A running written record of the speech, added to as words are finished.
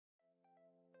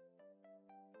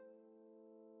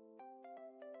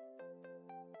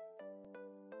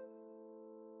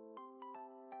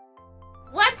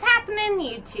happening,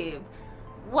 YouTube?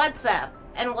 What's up?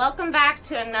 And welcome back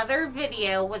to another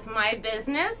video with my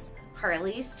business,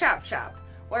 Harley's Chop Shop,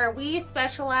 where we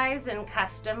specialize in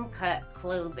custom cut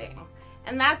clothing.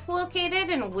 And that's located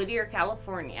in Whittier,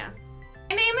 California.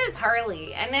 My name is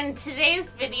Harley, and in today's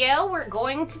video, we're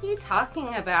going to be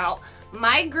talking about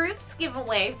my group's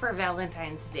giveaway for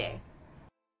Valentine's Day.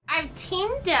 I've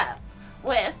teamed up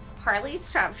with Harley's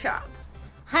Chop Shop,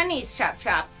 Honey's Chop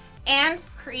Shop, and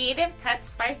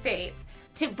KreativeKutsbyFaith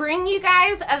to bring you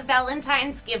guys a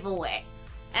Valentine's giveaway.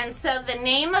 And so the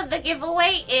name of the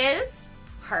giveaway is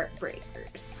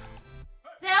Heartbreakers.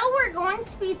 So we're going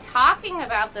to be talking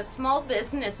about the small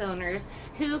business owners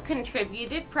who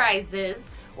contributed prizes.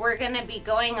 We're going to be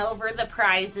going over the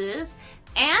prizes,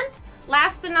 and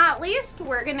last but not least,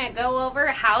 we're going to go over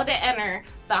how to enter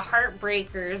the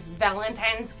Heartbreakers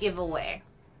Valentine's giveaway.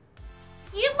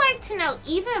 If you'd like to know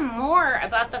even more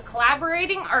about the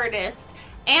collaborating artists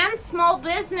and small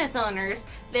business owners,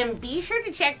 then be sure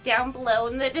to check down below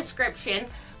in the description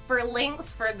for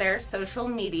links for their social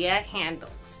media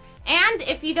handles. And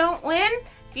if you don't win,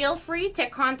 feel free to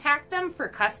contact them for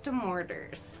custom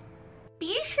orders.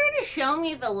 Be sure to show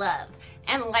me the love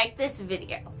and like this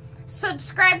video.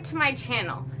 Subscribe to my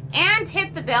channel and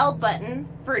hit the bell button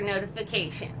for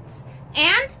notifications.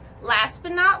 And last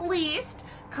but not least,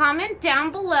 comment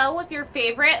down below with your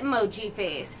favorite emoji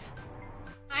face.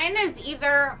 Mine is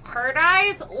either heart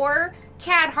eyes or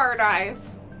cat heart eyes.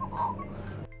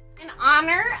 In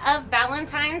honor of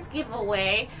Valentine's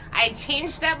giveaway, I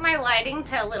changed up my lighting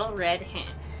to a little red hint.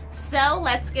 So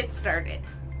let's get started.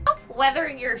 Whether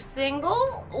you're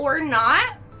single or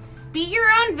not, be your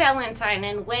own Valentine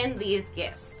and win these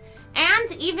gifts.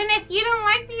 And even if you don't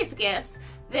like these gifts,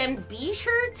 then be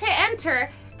sure to enter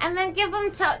and then give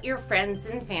them to your friends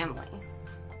and family.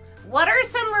 What are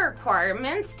some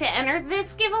requirements to enter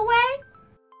this giveaway?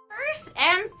 First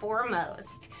and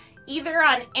foremost, either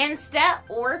on Insta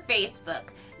or Facebook,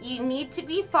 you need to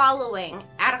be following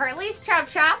at Harley's Chop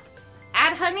Shop,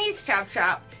 at Honey's Chop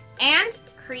Shop, and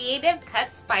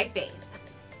KreativeKutsbyFaith.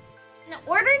 In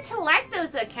order to like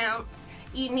those accounts,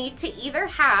 you need to either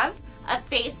have a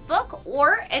Facebook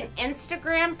or an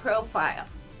Instagram profile.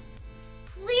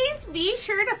 Please be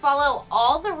sure to follow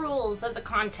all the rules of the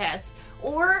contest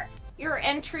or your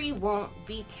entry won't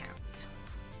be counted.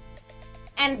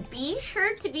 And be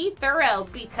sure to be thorough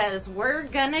because we're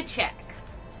gonna check.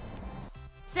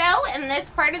 So in this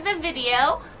part of the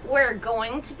video, we're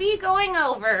going to be going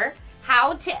over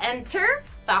how to enter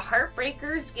the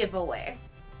Heartbreakers giveaway.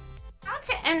 How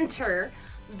to enter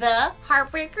the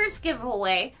Heartbreakers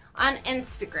giveaway on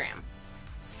Instagram.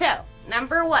 So,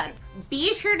 number one,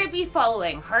 be sure to be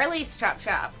following Harley's Chop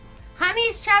Shop,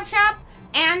 Honey's Chop Shop,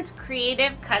 and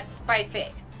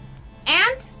KreativeKutsbyFaith.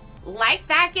 And like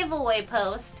that giveaway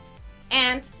post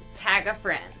and tag a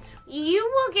friend. You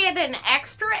will get an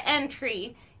extra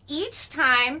entry each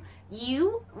time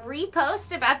you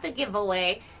repost about the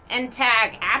giveaway and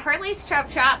tag at Harley's Chop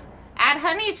Shop, at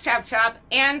Honey's Chop Shop,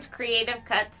 and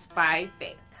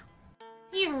KreativeKutsbyFaith.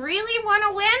 If you really want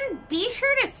to win, be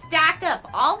sure to stack up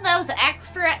all those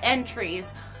extra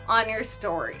entries on your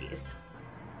stories.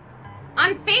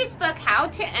 On Facebook, how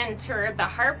to enter the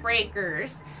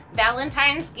Heartbreakers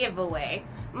Valentine's giveaway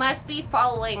must be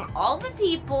following all the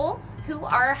people who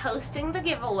are hosting the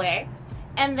giveaway,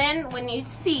 and then when you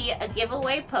see a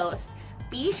giveaway post,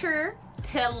 be sure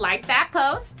to like that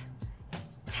post,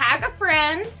 tag a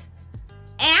friend,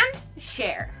 and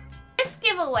share. This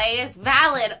giveaway is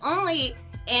valid only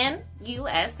in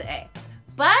USA,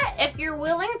 but if you're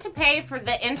willing to pay for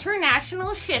the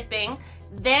international shipping,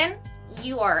 then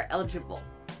you are eligible.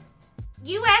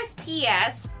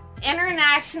 USPS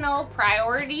International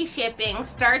Priority Shipping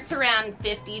starts around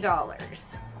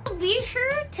 $50. Be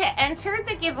sure to enter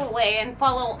the giveaway and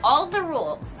follow all the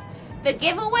rules. The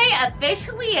giveaway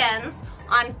officially ends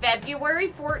on February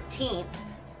 14th,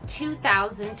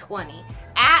 2020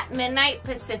 at midnight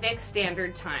Pacific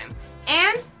Standard Time.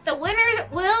 And the winner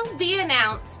will be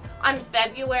announced on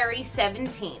February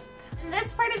 17th. In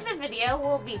this part of the video,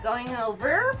 we'll be going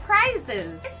over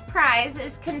prizes. This prize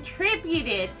is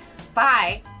contributed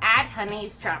by at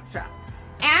Honey's Chop Shop.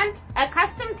 And a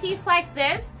custom piece like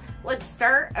this would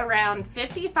start around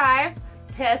 $55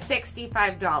 to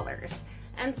 $65.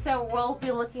 And so we'll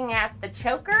be looking at the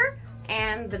choker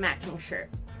and the matching shirt.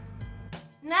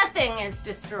 Nothing is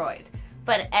destroyed,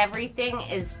 but everything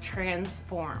is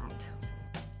transformed.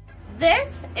 This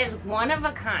is one of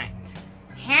a kind,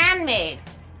 handmade,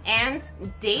 and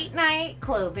date night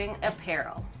clothing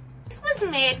apparel. This was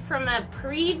made from a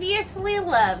previously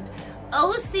loved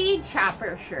OC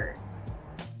chopper shirt.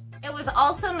 It was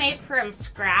also made from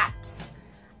scraps,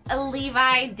 a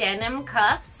Levi denim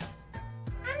cuffs,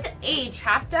 and a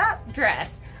chopped up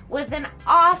dress with an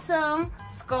awesome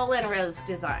skull and rose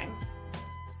design.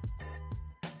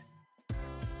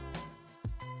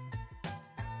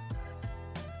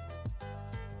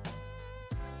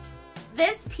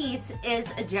 This piece is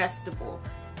adjustable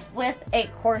with a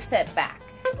corset back.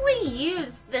 Simply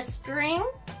use the string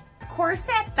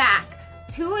corset back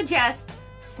to adjust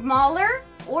smaller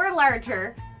or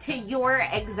larger to your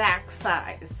exact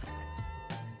size.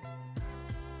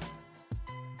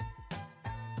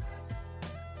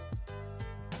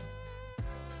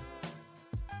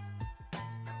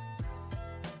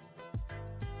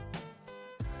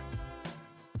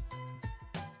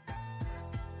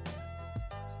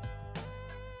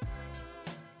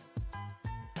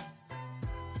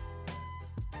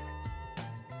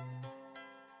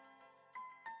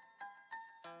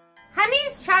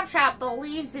 Honey's Chop Shop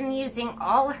believes in using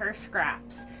all her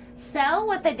scraps, so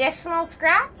with additional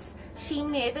scraps, she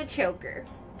made a choker.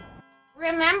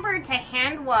 Remember to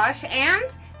hand wash and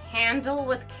handle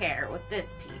with care with this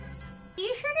piece.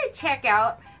 Be sure to check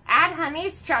out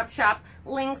Honey's Chop Shop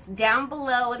links down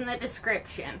below in the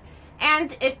description.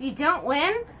 And if you don't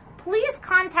win, please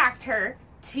contact her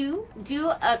to do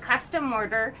a custom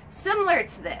order similar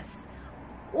to this.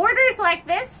 Orders like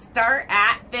this start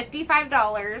at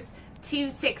 $55 to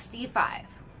 $65.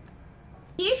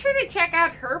 Be sure to check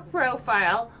out her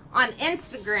profile on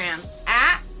Instagram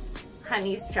at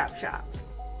Honey's Chop Shop.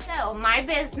 So my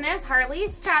business,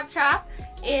 Harley's Chop Shop,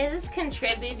 is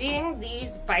contributing these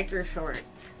biker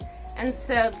shorts. And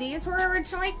so these were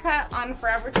originally cut on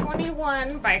Forever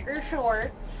 21 biker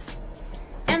shorts.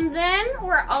 And then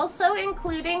we're also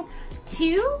including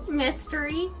 2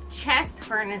 mystery chest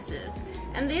harnesses.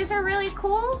 And these are really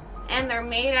cool, and they're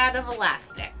made out of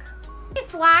elastic. We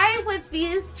fly with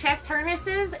these chest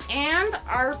harnesses and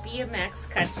our BMX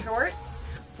cut shorts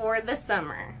for the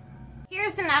summer.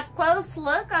 Here's an up-close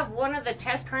look of one of the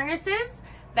chest harnesses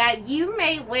that you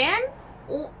may win,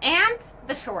 and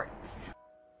the shorts.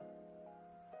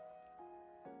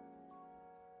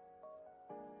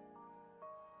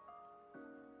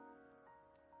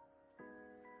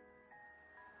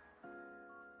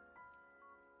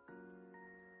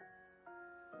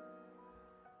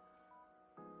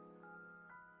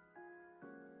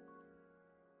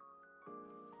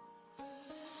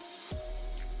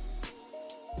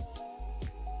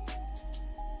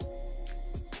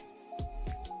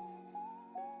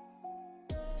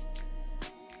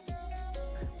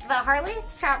 The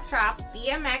Harley's Chop Shop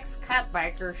BMX cut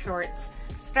biker shorts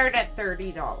start at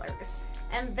 $30.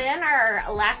 And then our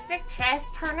elastic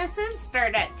chest harnesses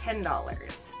start at $10.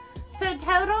 So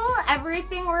total,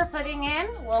 everything we're putting in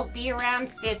will be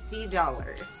around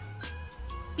 $50.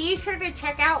 Be sure to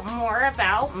check out more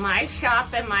about my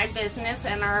shop and my business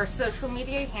and our social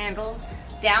media handles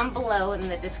down below in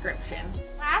the description.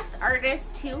 Last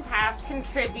artist to have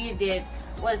contributed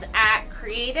was at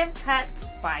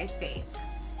KreativeKutsbyFaith.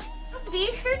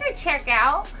 Be sure to check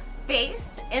out Faith's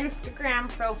Instagram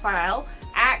profile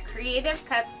at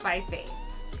KreativeKutsbyFaith.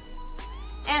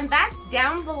 And that's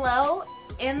down below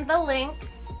in the link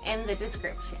in the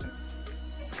description.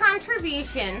 His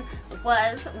contribution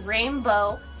was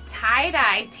rainbow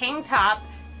tie-dye tank top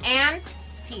and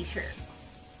t-shirt.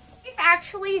 He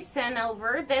actually sent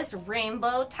over this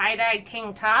rainbow tie-dye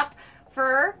tank top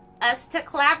for us to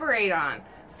collaborate on.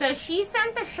 So she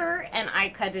sent the shirt and I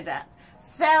cut it up.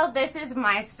 So this is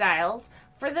my styles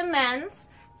for the men's,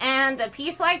 and a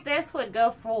piece like this would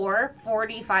go for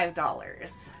 $45.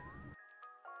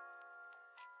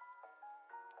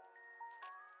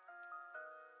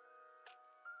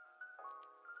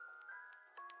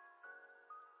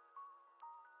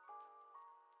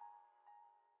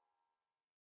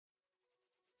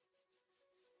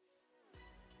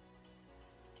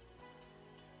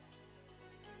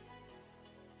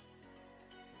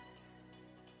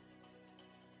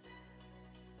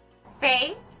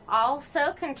 Faye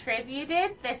also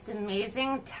contributed this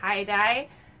amazing tie-dye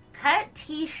cut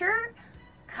t-shirt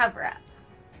cover-up.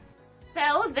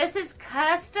 So this is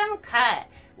custom cut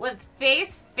with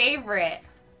Faye's favorite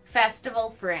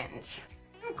festival fringe,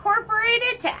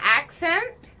 incorporated to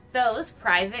accent those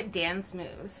private dance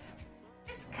moves.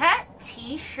 This cut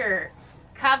t-shirt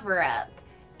cover-up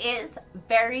is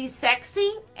very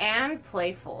sexy and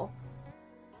playful.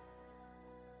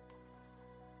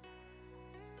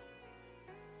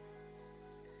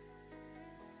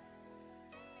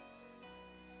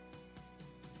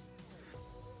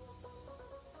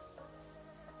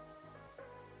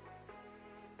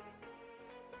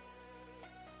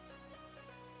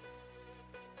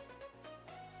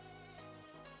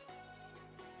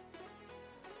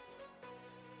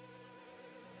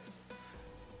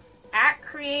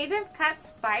 Creative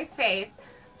Cuts by Faith,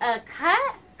 a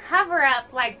cut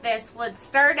cover-up like this would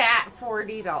start at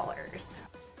 $40.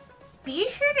 Be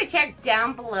sure to check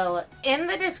down below in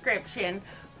the description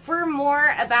for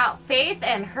more about Faith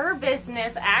and her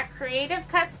business at Creative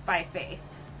Cuts by Faith.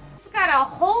 It's got a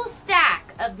whole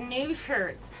stack of new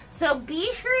shirts, so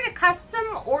be sure to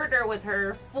custom order with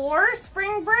her for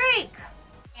spring break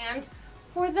and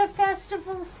for the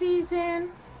festival season.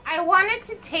 I wanted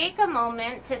to take a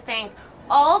moment to thank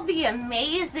all the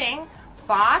amazing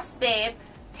boss babe,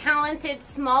 talented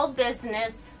small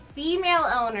business female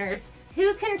owners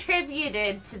who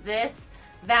contributed to this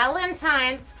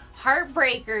Valentines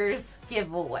Heartbreakers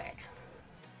giveaway.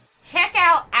 Check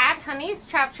out @Honey's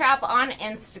Chop Shop on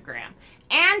Instagram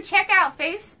and check out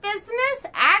Faith's business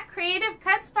at Creative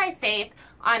Cuts by Faith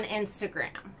on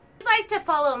Instagram. If you'd like to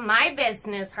follow my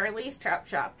business, Harley's Chop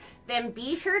Shop, then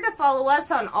be sure to follow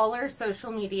us on all our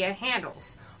social media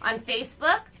handles on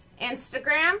Facebook,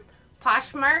 Instagram,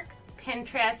 Poshmark,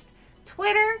 Pinterest,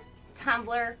 Twitter,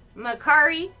 Tumblr,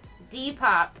 Macari,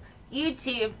 Depop,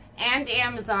 YouTube, and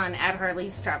Amazon at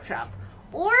Harley's Chop Shop.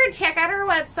 Or check out our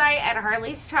website at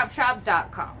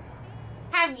harleyschopshop.com.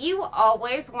 Have you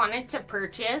always wanted to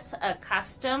purchase a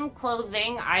custom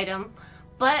clothing item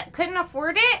but couldn't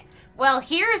afford it? Well,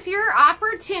 here's your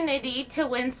opportunity to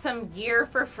win some gear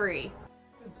for free.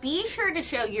 Be sure to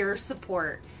show your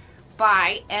support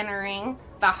by entering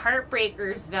the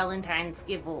Heartbreakers Valentines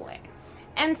giveaway.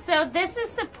 And so this is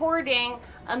supporting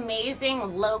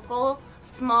amazing local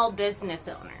small business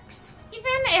owners.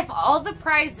 Even if all the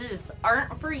prizes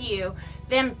aren't for you,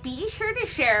 then be sure to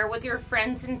share with your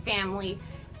friends and family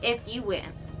if you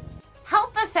win.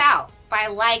 Help us out by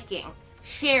liking,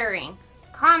 sharing,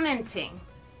 commenting,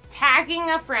 tagging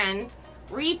a friend,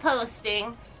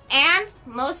 reposting, and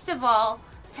most of all,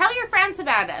 tell your friends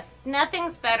about us.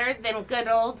 Nothing's better than good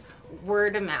old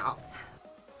word of mouth.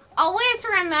 Always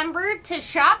remember to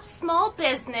shop small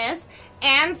business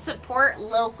and support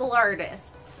local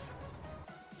artists.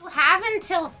 You have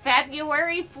until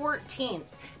February 14th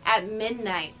at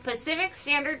midnight Pacific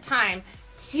Standard Time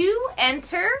to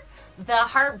enter the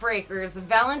Heartbreakers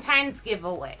Valentine's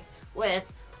giveaway with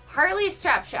Harley's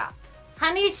Chop Shop,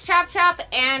 Honey's Chop Shop,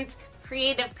 and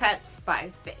Creative Cuts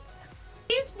by Faith.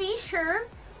 Please be sure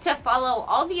to follow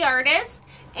all the artists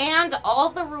and all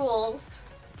the rules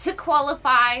to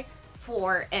qualify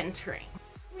for entering.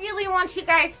 Really want you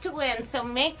guys to win, so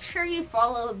make sure you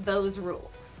follow those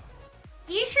rules.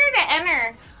 Be sure to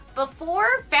enter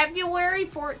before February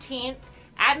 14th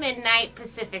at midnight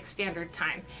Pacific Standard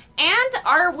Time, and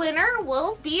our winner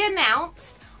will be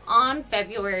announced on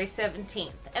February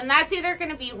 17th, and that's either going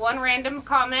to be one random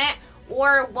comment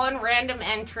or one random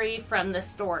entry from the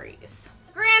stories.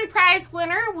 The grand prize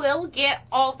winner will get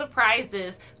all the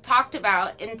prizes talked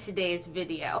about in today's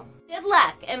video. Good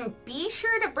luck, and be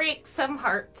sure to break some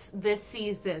hearts this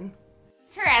season.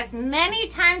 Enter as many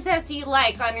times as you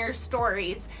like on your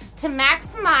stories to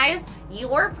maximize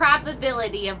your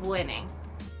probability of winning.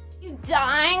 You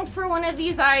dying for one of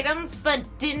these items but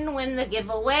didn't win the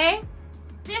giveaway?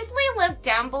 Simply look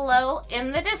down below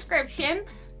in the description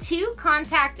to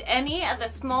contact any of the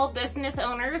small business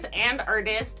owners and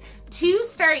artists to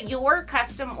start your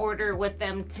custom order with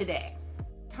them today.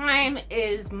 Time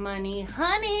is money,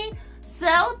 honey.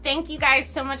 So thank you guys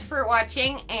so much for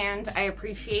watching, and I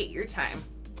appreciate your time.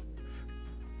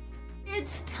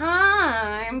 It's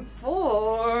time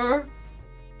for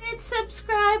its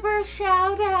subscriber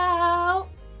shout out.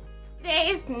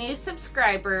 Today's new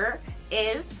subscriber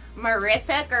is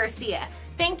Marissa Garcia.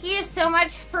 Thank you so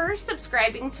much for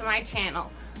subscribing to my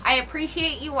channel. I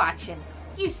appreciate you watching.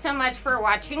 Thank you so much for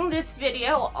watching this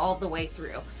video all the way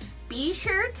through. Be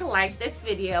sure to like this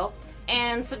video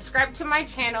and subscribe to my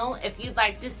channel if you'd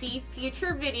like to see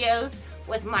future videos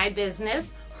with my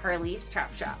business, Harley's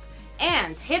Chop Shop.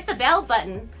 And hit the bell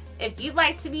button if you'd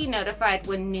like to be notified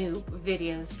when new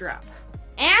videos drop.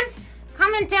 And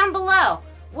comment down below,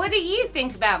 what do you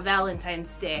think about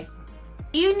Valentine's Day?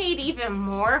 If you need even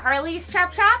more Harley's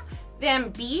Chop Shop,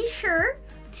 then be sure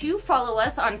to follow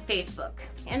us on Facebook,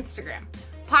 Instagram,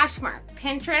 Poshmark,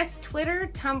 Pinterest, Twitter,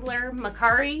 Tumblr,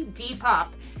 Macari,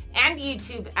 Depop, and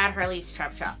YouTube at Harley's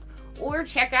Chop Shop. Or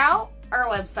check out our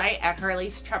website at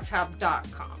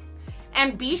harleyschopshop.com.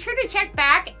 And be sure to check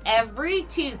back every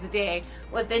Tuesday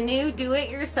with a new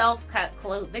do-it-yourself cut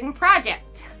clothing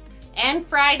project. And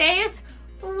Fridays,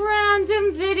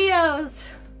 random videos.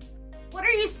 What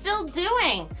are you still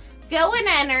doing? Go and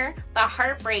enter the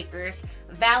Heartbreakers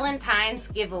Valentine's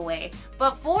giveaway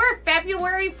before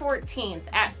February 14th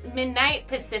at midnight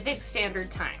Pacific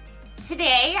Standard Time.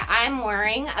 Today, I'm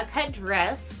wearing a cut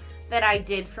dress that I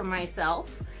did for myself.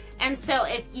 And so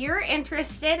if you're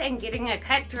interested in getting a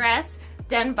cut dress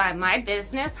done by my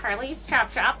business, Harley's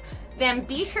Chop Shop, then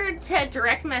be sure to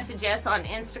direct message us on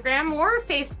Instagram or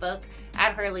Facebook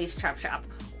at Harley's Chop Shop,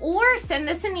 or send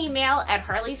us an email at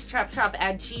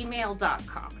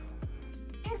harleyschopshop@gmail.com.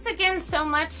 Thanks again so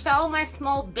much to all my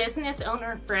small business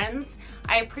owner friends.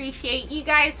 I appreciate you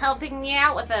guys helping me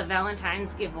out with a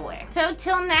Valentine's giveaway. So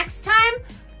till next time,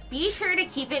 be sure to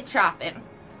keep it choppin'.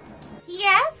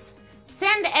 Yes,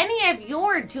 send any of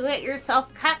your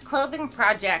do-it-yourself cut clothing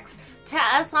projects to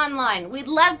us online. We'd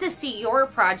love to see your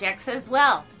projects as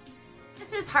well.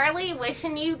 This is Harley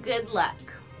wishing you good luck.